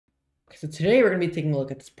So today we're going to be taking a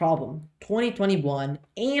look at this problem, 2021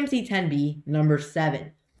 AMC 10B number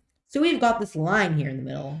 7. So we've got this line here in the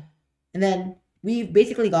middle, and then we've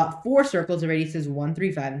basically got 4 circles of radiuses 1,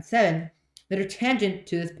 3, 5, and 7 that are tangent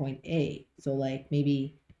to this point A. So like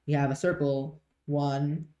maybe we have a circle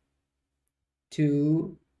 1,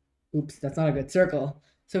 2, oops, that's not a good circle.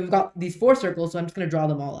 So we've got these 4 circles, so I'm just going to draw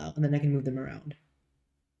them all out, and then I can move them around.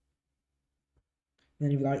 And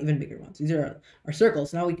then you've got even bigger ones. These are our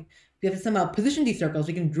circles. Now we have to somehow position these circles.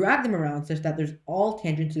 We can drag them around such that there's all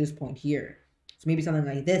tangent to this point here. So maybe something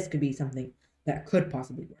like this could be something that could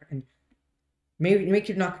possibly work. And maybe make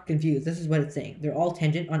sure you're not confused. This is what it's saying. They're all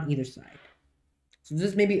tangent on either side. So this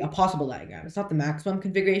is maybe a possible diagram. It's not the maximum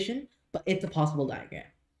configuration, but it's a possible diagram.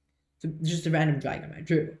 So it's just a random diagram I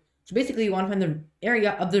drew. So basically, you want to find the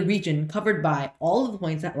area of the region covered by all of the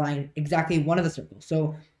points that lie in exactly one of the circles.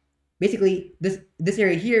 So basically, this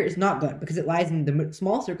area here is not good because it lies in the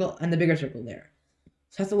small circle and the bigger circle there.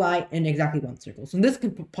 So it has to lie in exactly one circle. So in this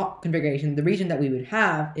configuration, the region that we would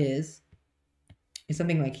have is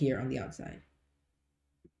something like here on the outside.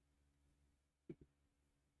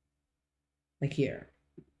 Like here.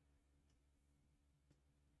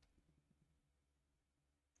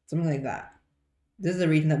 Something like that. This is the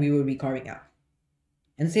region that we would be carving out.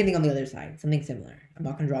 And the same thing on the other side. Something similar. I'm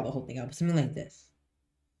not going to draw the whole thing out, but something like this.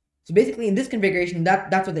 So basically, in this configuration,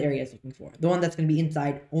 that's what the area is looking for. The one that's going to be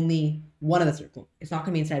inside only one of the circles. It's not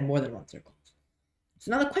going to be inside more than one circle.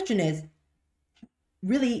 So now the question is,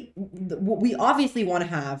 really, we obviously want to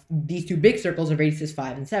have these 2 big circles of radiuses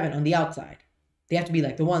 5 and 7 on the outside. They have to be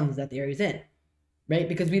like the ones that the area is in, right?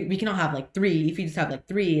 Because we cannot have like 3. If you just have like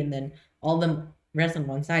 3 and then all of them rest on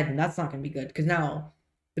one side, then that's not going to be good. Because now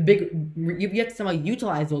you have to somehow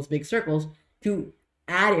utilize those big circles to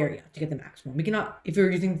add area to get the maximum. We cannot, if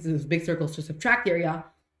you're using those big circles to subtract area,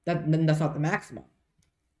 then that's not the maximum.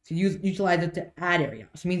 So utilize it to add area.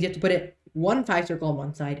 So it means you have to put it 1 5 circle on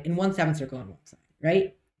one side and 1 7 circle on one side,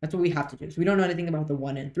 right? That's what we have to do. So we don't know anything about the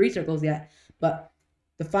 1 and 3 circles yet, but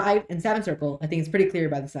the 5 and 7 circle, I think it's pretty clear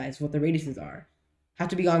by the size what the radiuses are. Have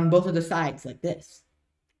to be on both of the sides like this,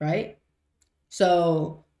 right?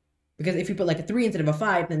 So, because if you put like a 3 instead of a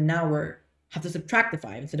 5, then now we have to subtract the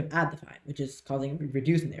 5 instead of add the 5, which is causing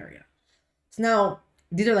reduce in the area. So now,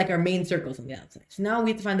 these are like our main circles on the outside. So now we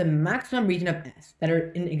have to find the maximum region of S that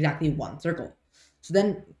are in exactly one circle. So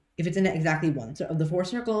then, if it's in exactly one of the 4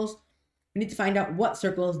 circles, we need to find out what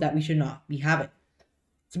circles that we should not be having.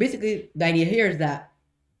 So basically, the idea here is that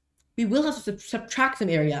we will have to subtract some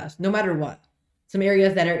areas, no matter what. Some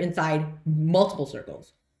areas that are inside multiple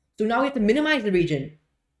circles. So now we have to minimize the region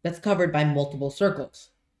that's covered by multiple circles.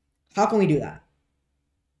 How can we do that?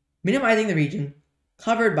 Minimizing the region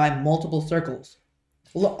covered by multiple circles.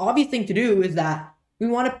 Well, the obvious thing to do is that we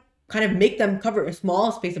want to kind of make them cover a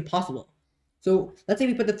small space as possible. So let's say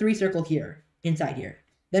we put the 3 circle here, inside here.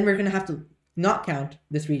 Then we're going to have to not count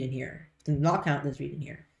this region here. To not count this region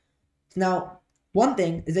here. So now, one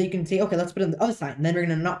thing is that you can say, okay, let's put it on the other side. And then we're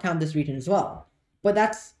going to not count this region as well. But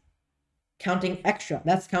that's counting extra.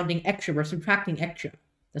 That's counting extra. We're subtracting extra.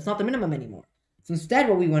 That's not the minimum anymore. So instead,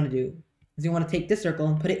 what we want to do is we want to take this circle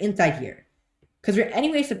and put it inside here. Because we're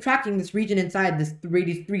anyway subtracting this region inside this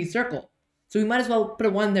radius 3 circle. So we might as well put a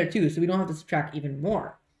 1 there too, so we don't have to subtract even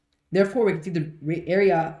more. Therefore, we can see the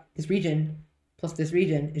area, this region, plus this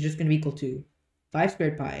region is just going to be equal to 5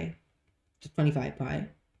 squared pi, which is 25 pi.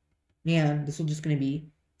 And this will just going to be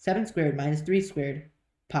 7 squared minus 3 squared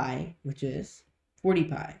pi, which is 40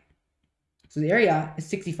 pi. So the area is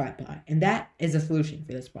 65 pi, and that is a solution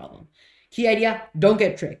for this problem. Key idea, don't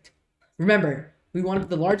get tricked. Remember, we want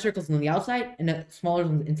the large circles on the outside and the smaller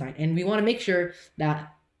ones on the inside, and we want to make sure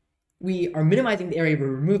that we are minimizing the area we're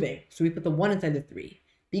removing, so we put the 1 inside the 3.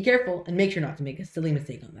 Be careful and make sure not to make a silly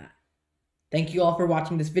mistake on that. Thank you all for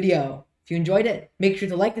watching this video. If you enjoyed it, make sure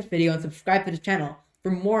to like this video and subscribe to this channel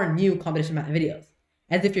for more new competition math videos.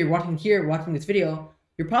 As if you're watching this video,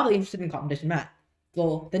 you're probably interested in competition math.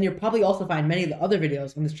 So then you'll probably also find many of the other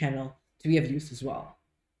videos on this channel to be of use as well.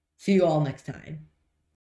 See you all next time.